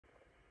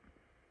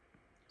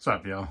What's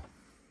up, y'all?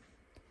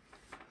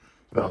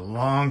 It's been a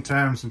long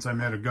time since I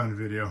made a gun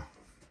video.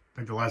 I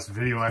think the last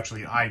video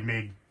actually I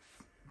made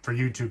for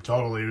YouTube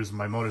totally was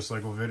my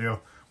motorcycle video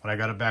when I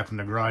got it back from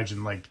the garage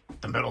in like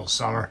the middle of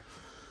summer.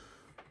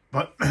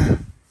 But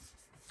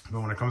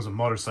when it comes to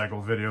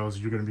motorcycle videos,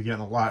 you're going to be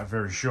getting a lot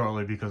very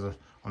shortly because I'm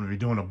going to be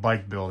doing a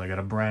bike build. I got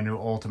a brand new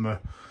Ultima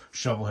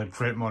shovel head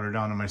crate motor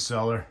down in my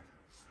cellar.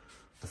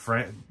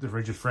 The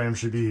rigid frame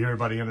should be here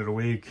by the end of the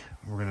week.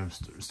 We're going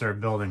to start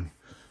building.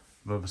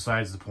 But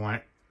besides the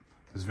point,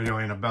 this video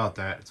ain't about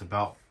that. It's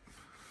about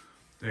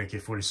the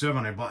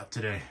AK-47 I bought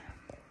today.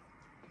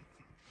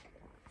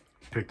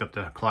 Picked up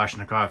the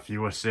Kalashnikov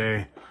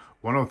USA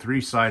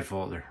 103 side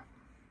folder.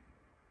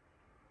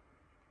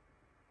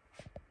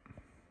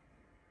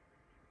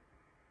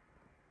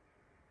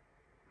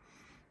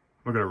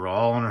 Look at her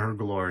all in her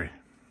glory.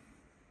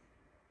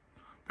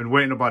 Been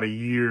waiting about a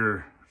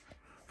year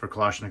for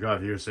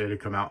Kalashnikov USA to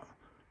come out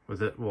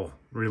with it. Well,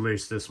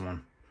 release this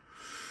one.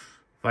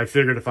 I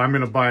figured if I'm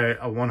going to buy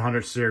a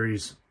 100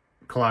 series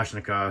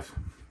Kalashnikov,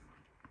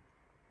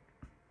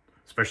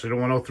 especially the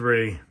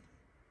 103,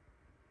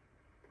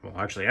 well,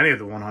 actually any of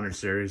the 100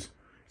 series,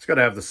 it's got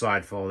to have the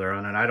side folder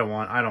on it. I don't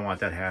want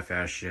that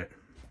half-ass shit.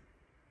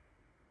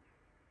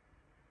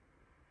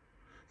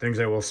 Things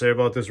I will say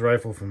about this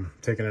rifle from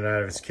taking it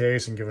out of its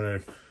case and giving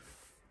it a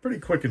pretty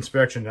quick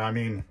inspection. I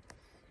mean,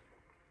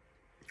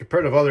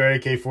 compared to other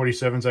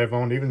AK-47s I've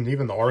owned,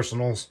 even the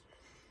Arsenals,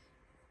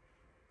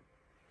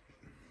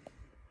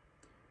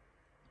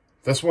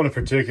 this one in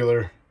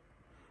particular,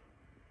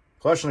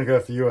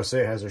 Kalashnikov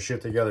USA has their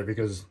shit together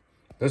because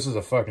this is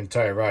a fucking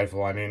tight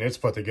rifle. I mean, it's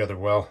put together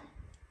well.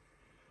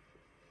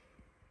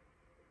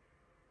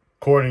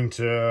 According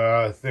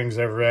to things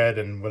I've read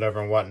and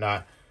whatever and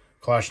whatnot,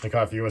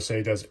 Kalashnikov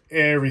USA does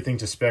everything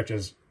to spec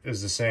is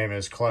the same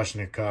as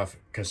Kalashnikov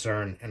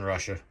concern in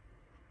Russia.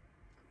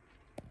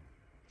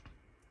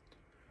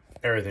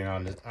 Everything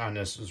on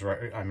this is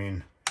right. I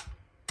mean,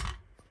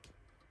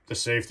 the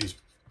safety's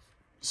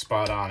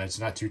spot on. It's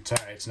not too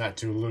tight. It's not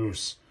too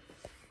loose.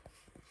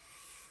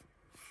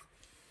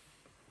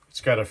 It's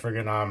got a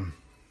friggin'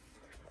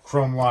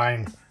 chrome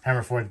line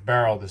hammerfoot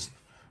barrel.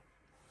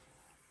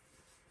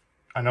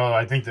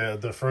 I think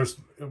the first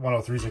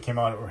 103s that came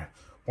out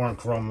weren't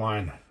chrome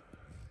line,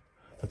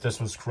 but this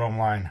was chrome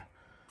line.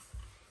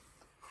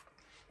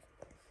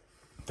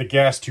 The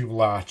gas tube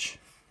latch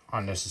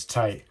on this is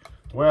tight.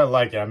 The way I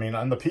like it, I mean,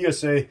 on the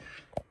PSA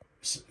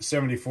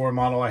 74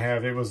 model I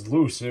have, it was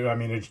loose.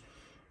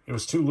 It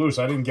was too loose.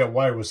 I didn't get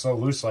why it was so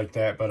loose like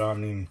that, but I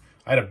mean,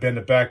 I had to bend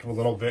it back a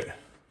little bit, a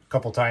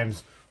couple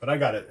times, but I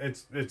got it.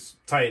 It's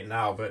tight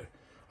now, but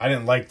I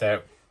didn't like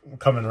that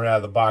coming right out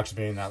of the box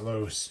being that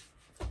loose.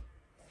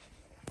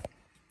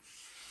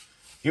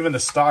 Even the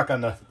stock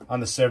on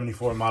the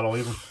 74 model,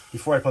 even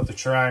before I put the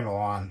triangle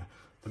on,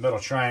 the metal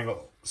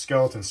triangle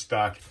skeleton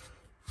stock,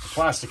 the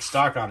plastic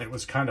stock on it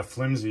was kind of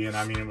flimsy, and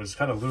I mean, it was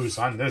kind of loose.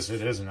 On this,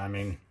 it isn't. I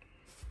mean,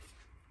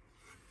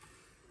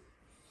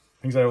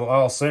 things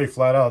I'll say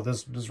flat out,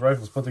 this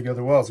rifle's put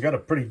together well. It's got a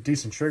pretty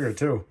decent trigger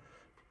too.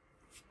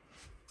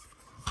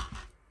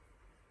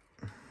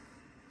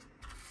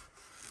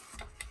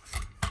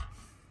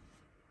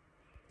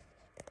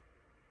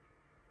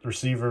 The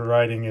receiver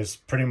writing is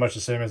pretty much the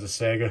same as the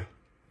Sega.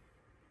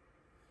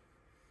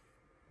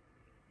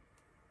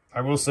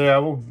 I will say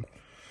I'm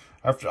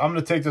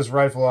gonna take this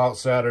rifle out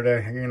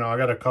Saturday. You know, I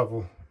got a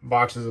couple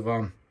boxes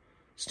of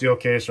steel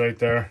case right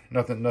there.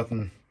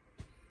 Nothing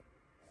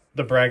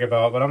to brag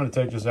about, but I'm going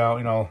to take this out,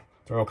 you know,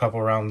 throw a couple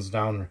rounds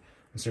down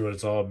and see what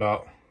it's all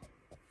about.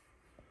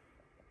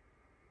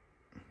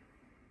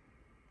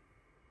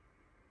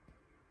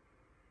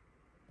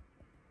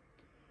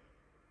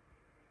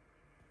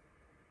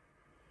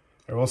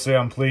 I will say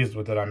I'm pleased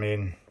with it. I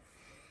mean,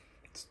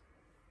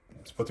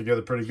 it's put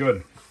together pretty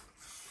good.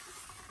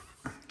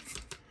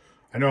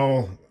 I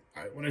know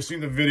when I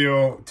seen the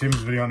video, Tim's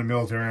video on the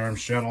Military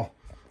Arms channel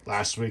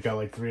last week at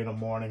like 3 in the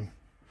morning,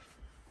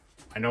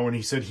 I know when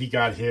he said he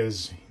got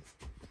his,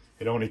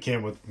 it only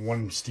came with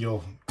one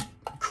steel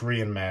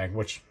Korean mag,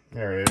 which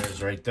there it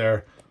is right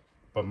there.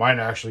 But mine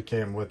actually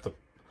came with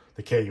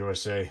the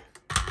KUSA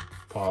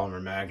polymer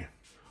mag.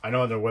 I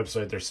know on their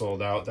website they're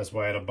sold out. That's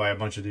why I had to buy a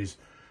bunch of these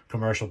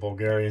commercial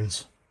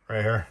Bulgarians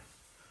right here.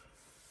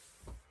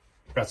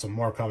 Got some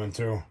more coming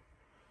too.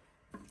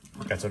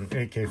 Got some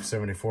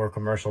AK-74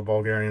 commercial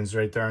Bulgarians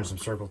right there and some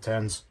Circle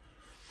 10s.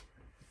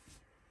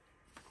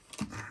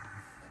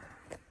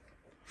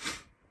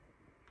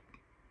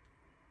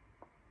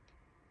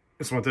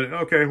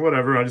 Okay,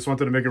 whatever. I just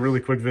wanted to make a really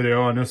quick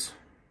video on this.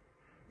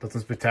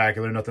 Nothing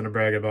spectacular, nothing to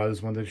brag about. I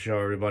just wanted to show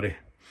everybody.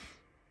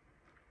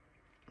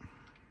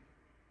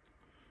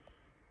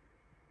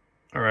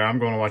 Alright, I'm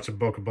going to watch the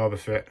Book of Boba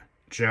Fett.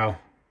 Ciao.